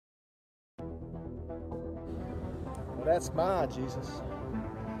Well, that's my Jesus.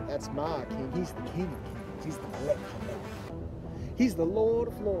 That's my King. He's the King of Kings. He's the Melech HaMelech. He's the Lord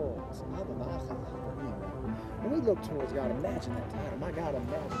of Lords. When we look towards God, imagine that title. My God,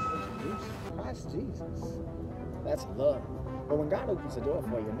 imagine introducing Christ Jesus. That's love. But when God opens the door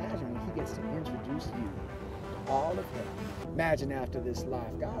for you, imagine when He gets to introduce you to all of heaven. Imagine after this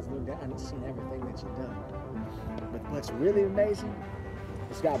life, God's looked down and He's seen everything that you've done. But what's really amazing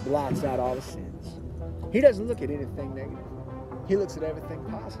is God blots out all the sins. He doesn't look at anything negative. He looks at everything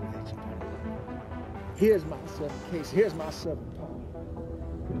positive that you've done. Here's my servant Casey. Here's my servant Paul.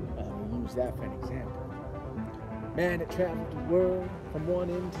 We use that for an example. Man that traveled the world from one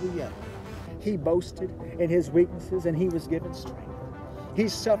end to the other. He boasted in his weaknesses and he was given strength. He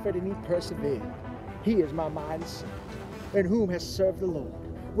suffered and he persevered. He is my mighty servant, in whom has served the Lord.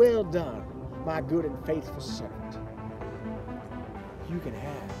 Well done, my good and faithful servant. You can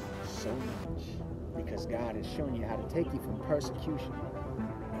have so much because God has shown you how to take you from persecution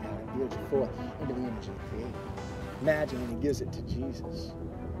and how to build you forth into the image of the Creator. Imagine when He gives it to Jesus.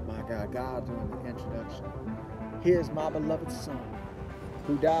 My God doing the introduction. Here's my beloved Son,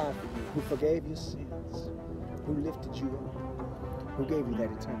 who died for you, who forgave your sins, who lifted you up, who gave you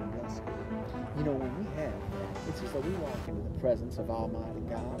that eternal blessing. You know, when we have that, it's as though we walk into the presence of Almighty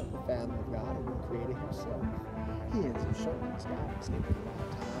God, of the family of God, and the Creator Himself. He ends up showing us God has given a lot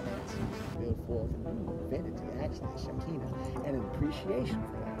of time and season to build forth a new divinity, actually a Shekinah, and an appreciation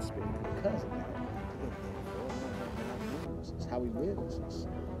for that Spirit. Because of that, God moves us, how He wills us,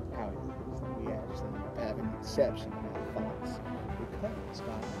 how He lives, that we actually end up having a conception of our thoughts because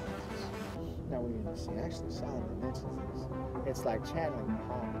God knows us. Now we're going to see, actually Solomon mentions this. It's like channeling the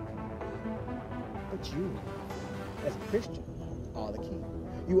heart. But you, as a Christian, are the King.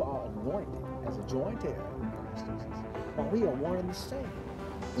 You are anointed as a joint heir in Christ Jesus. While we are one and the same,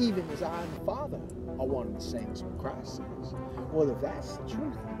 even as I and the Father are one and the same, is what Christ says. Well, if that's the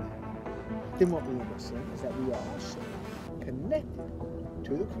truth, then what we end up seeing is that we are also connected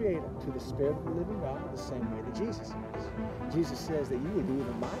to the Creator, to the Spirit of the living God, the same way that Jesus is. Jesus says that you will do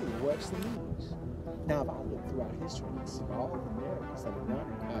even mightier works than these. Now, if I look throughout history and see all the miracles that are done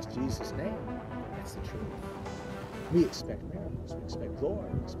in Christ Jesus' name, that's the truth. We expect miracles, we expect glory,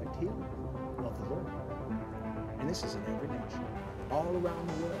 we expect healing of the Lord. And this is in every nation, all around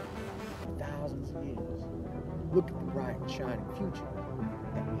the world, for thousands of years. Look at the bright and shining future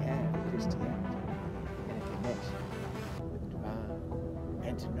that we have in Christianity and a connection with the divine,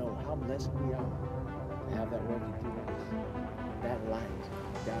 and to know how blessed we are to have that working through us, that light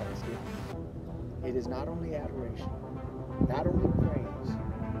God has given us. It is not only adoration, not only praise,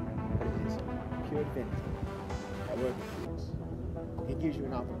 but it is pure divinity that works through us. He gives you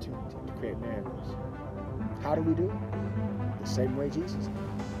an opportunity to create miracles. How do we do it? The same way Jesus did.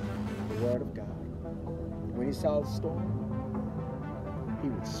 The Word of God. When He saw the storm, He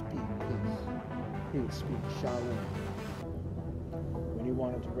would speak peace. He would speak shalom. When He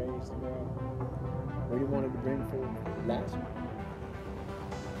wanted to raise the world, when He wanted to bring forth Lazarus,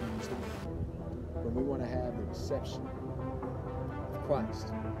 He used the Word. When we want to have the reception of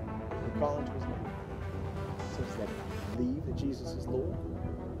Christ, we call into His name. It says that if you believe that Jesus is Lord,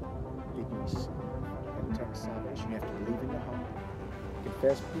 then you receive an eternal salvation. You have to believe in your heart,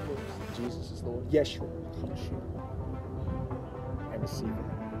 confess with your lips that Jesus is Lord, Yeshua, HaMashiach, and receive it,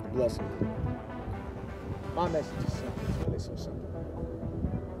 the blessing of the Lord. My message is simple. It's really so simple.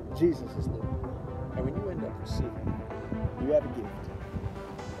 Jesus is Lord. And when you end up receiving it, you have a gift.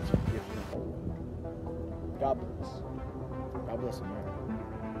 It's a gift from the whole world. God bless. God bless America.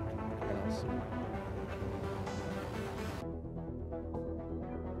 And I'll see you.